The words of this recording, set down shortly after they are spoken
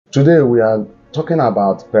Today we are talking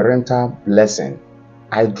about parental blessing.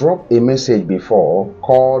 I dropped a message before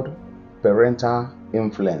called parental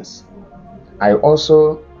influence. I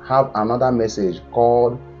also have another message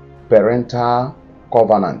called parental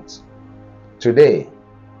covenant. Today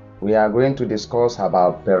we are going to discuss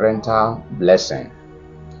about parental blessing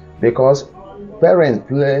because parents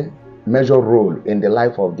play major role in the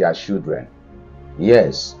life of their children.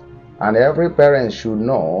 Yes, and every parent should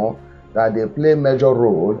know that they play major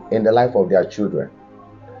role in the life of their children.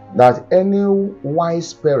 That any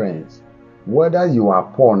wise parent, whether you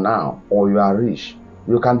are poor now or you are rich,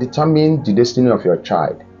 you can determine the destiny of your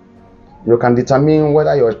child. You can determine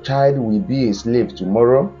whether your child will be a slave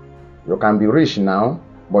tomorrow. You can be rich now,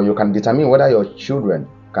 but you can determine whether your children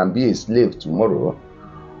can be a slave tomorrow.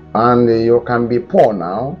 And you can be poor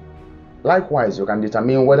now. Likewise, you can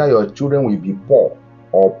determine whether your children will be poor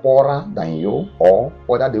or poorer than you, or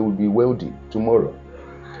whether they will be wealthy tomorrow.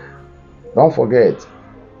 Don't forget,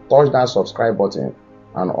 touch that subscribe button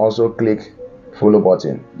and also click follow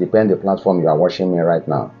button, depending the platform you are watching me right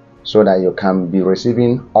now, so that you can be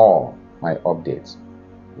receiving all my updates.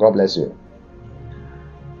 God bless you.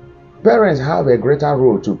 Parents have a greater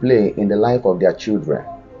role to play in the life of their children.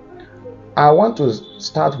 I want to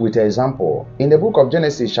start with an example. In the book of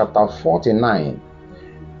Genesis chapter 49,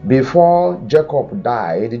 before Jacob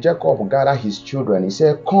died, Jacob gathered his children. He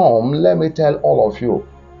said, "Come, let me tell all of you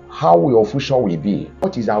how your future will be.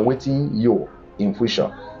 What is awaiting you in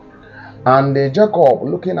future?" And Jacob,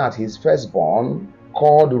 looking at his firstborn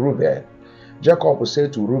called Reuben, Jacob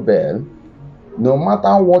said to Reuben, "No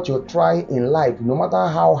matter what you try in life, no matter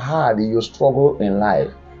how hard you struggle in life,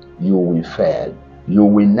 you will fail. You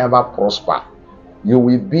will never prosper. You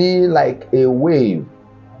will be like a wave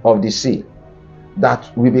of the sea.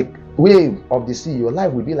 That will be wave of the sea. Your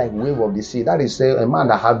life will be like wave of the sea." That is a man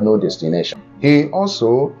that has no destination. He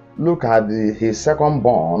also looked at his second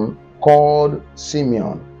born called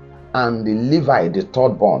Simeon and the Levi, the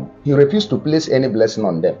third born. He refused to place any blessing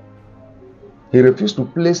on them. He refused to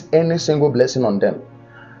place any single blessing on them.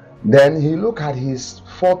 Then he looked at his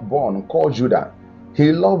fourth born called Judah.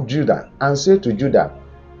 He loved Judah and said to Judah,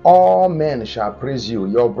 "All men shall praise you,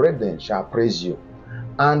 your brethren shall praise you,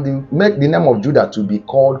 and make the name of Judah to be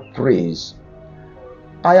called praise."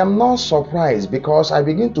 I am not surprised, because I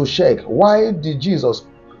begin to check, why did Jesus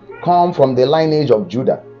come from the lineage of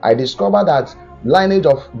Judah? I discovered that lineage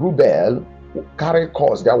of Reuben carried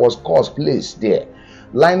cause. There was cause placed there.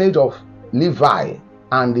 Lineage of Levi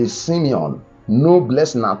and the Simeon, no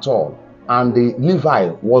blessing at all. And the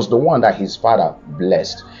Levi was the one that his father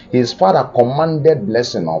blessed. His father commanded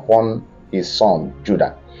blessing upon his son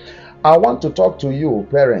Judah. I want to talk to you,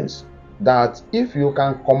 parents, that if you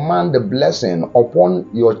can command the blessing upon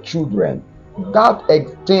your children, that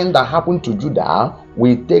thing that happened to Judah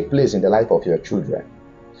will take place in the life of your children.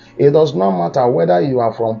 It does not matter whether you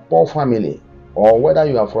are from poor family or whether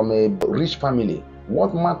you are from a rich family.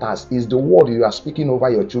 What matters is the word you are speaking over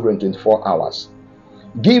your children 24 hours.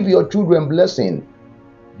 Give your children blessing.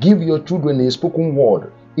 Give your children a spoken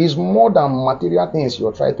word. It's more than material things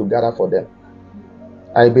you try to gather for them.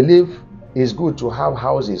 I believe it's good to have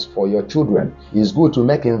houses for your children. It's good to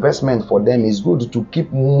make investment for them. It's good to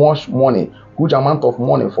keep much money, huge amount of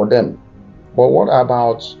money for them. But what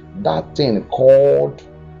about that thing called,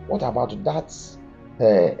 what about that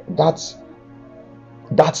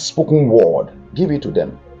spoken word? Give it to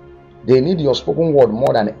them. They need your spoken word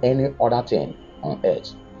more than any other thing on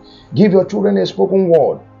earth. Give your children a spoken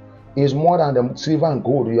word. It's more than the silver and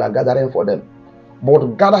gold you are gathering for them.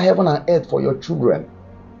 But gather heaven and earth for your children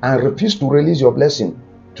and refuse to release your blessing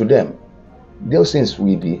to them. Those things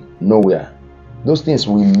will be nowhere. Those things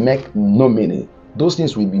will make no meaning. Those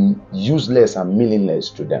things will be useless and meaningless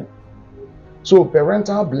to them. So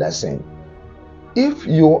parental blessing. If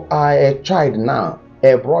you are a child now,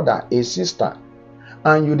 a brother, a sister,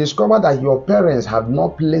 and you discover that your parents have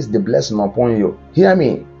not placed the blessing upon you, hear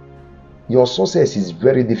me, your success is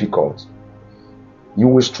very difficult. You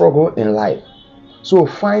will struggle in life. So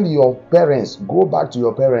find your parents, go back to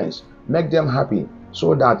your parents, make them happy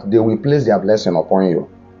so that they will place their blessing upon you.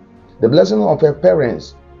 The blessing of your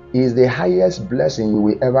parents is the highest blessing you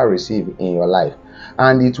will ever receive in your life,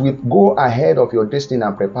 and it will go ahead of your destiny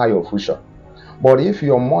and prepare your future. But if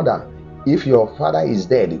your father is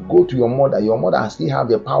dead, go to your mother. Your mother still have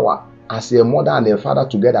the power as a mother and a father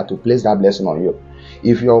together to place that blessing on you.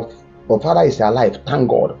 If your father is alive, thank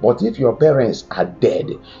God. But if your parents are dead,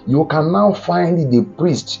 you can now find the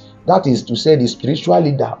priest, that is to say the spiritual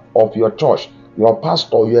leader of your church, your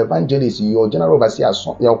pastor, your evangelist, your general overseer,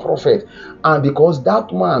 your prophet. And because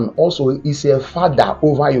that man also is a father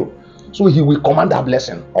over you, So he will command that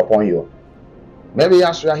blessing upon you. Maybe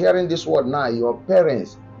as you are hearing this word now, your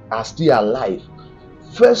parents are still alive.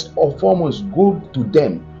 First and foremost, go to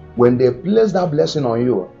them. When they place that blessing on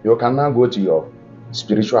you, you can now go to your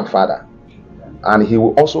spiritual father, and he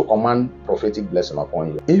will also command prophetic blessing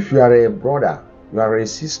upon you. If you are a brother, you are a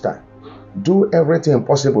sister, do everything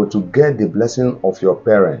possible to get the blessing of your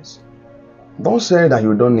parents. Don't say that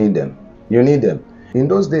you don't need them. You need them. In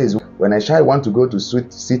those days, when a child wants to go to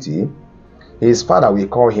city, his father will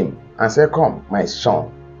call him and say, "Come, my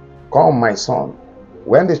son. Come, my son."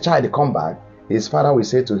 When the child come back, his father will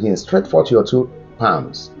say to him, "Stretch forth your two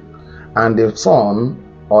palms." And the son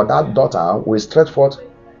or that daughter will stretch forth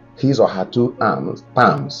his or her two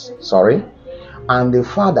palms. And the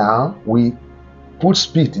father will put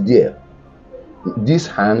spit there. These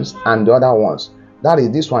hands and the other ones. That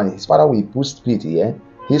is this one. His father will put spit here.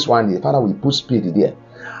 His one, the father will put spit there.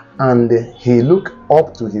 And he looked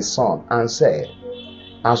up to his son and said,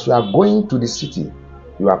 "As you are going to the city,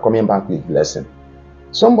 you are coming back with blessing."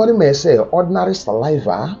 Somebody may say, ordinary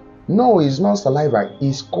saliva. No, it's not saliva.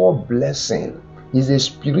 It's called blessing. It's a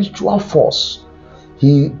spiritual force.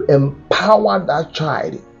 He empowered that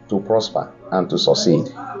child to prosper and to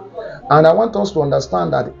succeed. And I want us to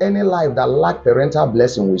understand that any life that lacks parental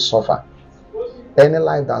blessing will suffer. Any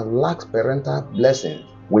life that lacks parental blessing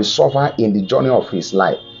will suffer in the journey of his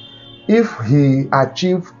life. If he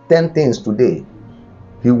achieved 10 things today,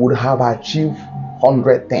 he would have achieved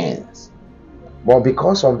 100 things. But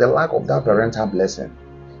because of the lack of that parental blessing,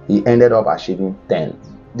 he ended up achieving 10.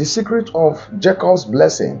 The secret of Jacob's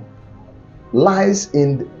blessing lies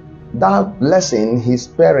in that blessing his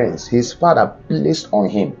parents, his father, placed on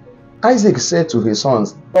him. Isaac said to his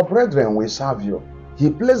sons, "Your brethren will serve you." He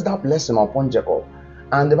placed that blessing upon Jacob.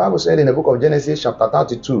 And the Bible said in the book of Genesis chapter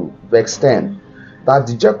 32, verse 10, that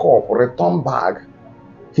Jacob returned back.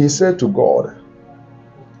 He said to God,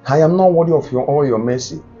 "I am not worthy of all your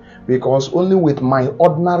mercy, because only with my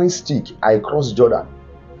ordinary stick I crossed Jordan,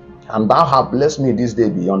 and thou hast blessed me this day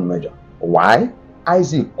beyond measure." Why?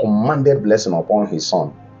 Isaac commanded blessing upon his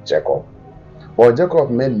son, Jacob. But Jacob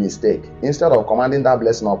made mistake. Instead of commanding that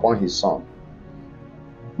blessing upon his son,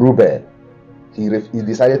 Reuben, he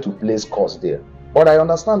decided to place curse there. But I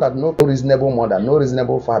understand that no reasonable mother, no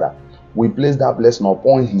reasonable father will place that blessing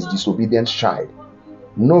upon his disobedient child.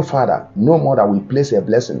 No father, no mother will place a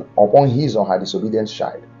blessing upon his or her disobedient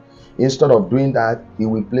child. Instead of doing that, he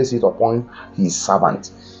will place it upon his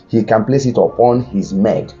servant. He can place it upon his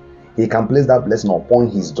maid. He can place that blessing upon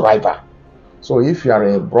his driver. So if you are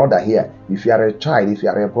a brother here, if you are a child, if you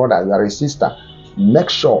are a brother, you are a sister, make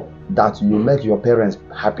sure that you make your parents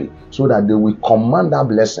happy so that they will command that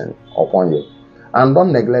blessing upon you. And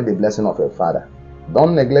don't neglect the blessing of a father.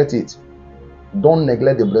 Don't neglect it. Don't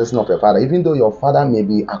neglect the blessing of a father. Even though your father may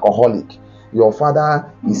be alcoholic, your father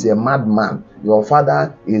is a madman, your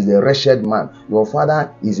father is a wretched man, your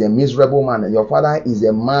father is a miserable man, your father is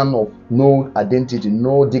a man of no identity,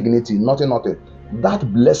 no dignity, nothing.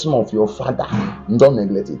 That blessing of your father, don't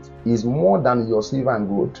neglect it. Is more than your silver and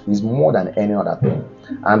gold. Is more than any other thing.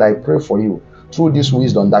 And I pray for you through this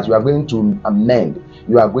wisdom that you are going to amend,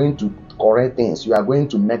 you are going to correct things, you are going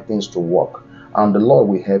to make things to work, and the Lord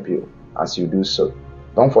will help you as you do so.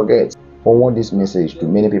 Don't forget, forward this message to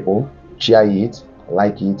many people, share it,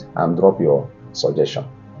 like it, and drop your suggestion.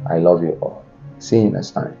 I love you all. See you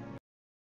next time.